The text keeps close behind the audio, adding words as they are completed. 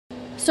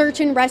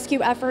Search and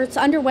rescue efforts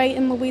underway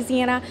in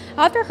Louisiana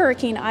after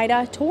Hurricane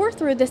Ida tore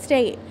through the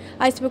state.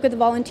 I spoke with a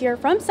volunteer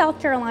from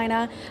South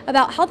Carolina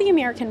about how the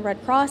American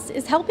Red Cross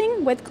is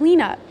helping with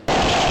cleanup.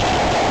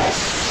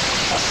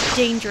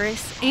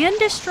 Dangerous and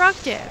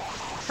destructive.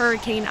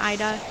 Hurricane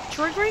Ida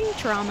triggering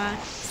trauma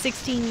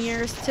 16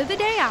 years to the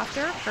day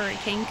after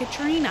Hurricane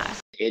Katrina.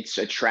 It's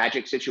a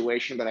tragic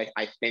situation, but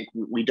I think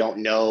we don't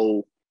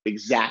know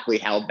exactly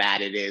how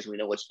bad it is. We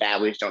know it's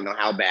bad, we just don't know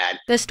how bad.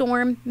 The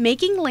storm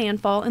making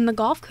landfall in the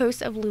Gulf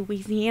Coast of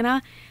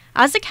Louisiana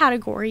as a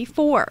Category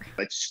 4.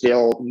 It's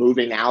still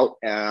moving out.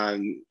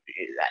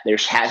 There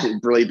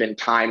hasn't really been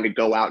time to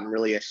go out and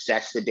really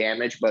assess the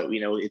damage, but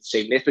it's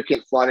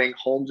significant flooding.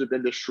 Homes have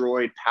been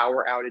destroyed,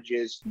 power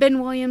outages.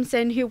 Ben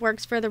Williamson, who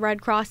works for the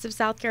Red Cross of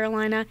South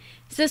Carolina,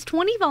 says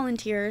 20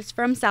 volunteers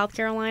from South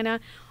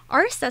Carolina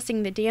are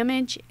assessing the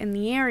damage in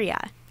the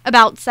area.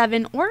 About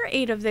 7 or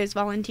 8 of those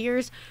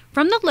volunteers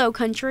from the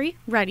Lowcountry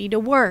ready to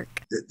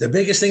work. The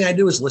biggest thing I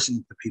do is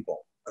listen to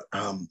people.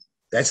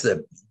 That's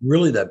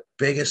really the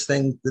biggest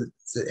thing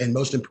and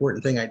most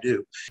important thing I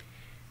do.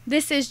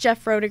 This is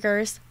Jeff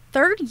Roediger's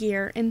 3rd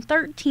year and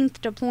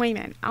 13th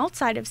deployment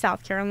outside of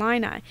South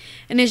Carolina,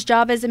 and his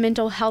job as a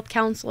mental health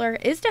counselor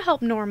is to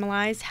help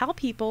normalize how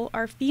people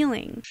are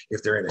feeling.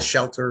 If they're in a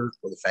shelter,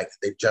 or the fact that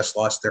they've just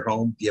lost their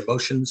home, the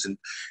emotions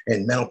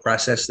and mental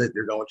process that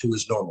they're going through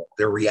is normal.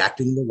 They're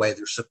reacting the way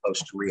they're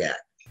supposed to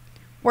react.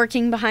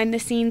 Working behind the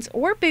scenes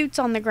or boots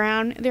on the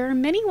ground, there are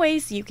many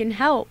ways you can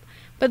help,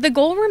 but the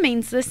goal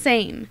remains the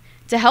same: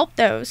 to help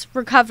those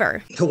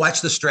recover. To watch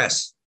the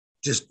stress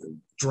just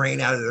drain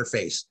out of their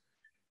face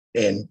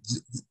and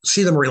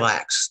see them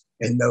relax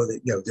and know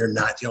that they're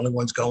not the only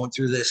ones going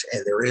through this,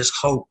 and there is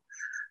hope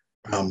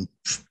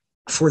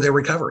for their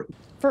recovery.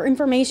 For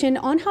information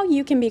on how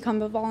you can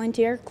become a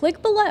volunteer,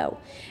 click below.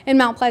 In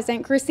Mount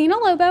Pleasant, Christina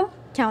Lobo,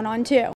 Count on 2.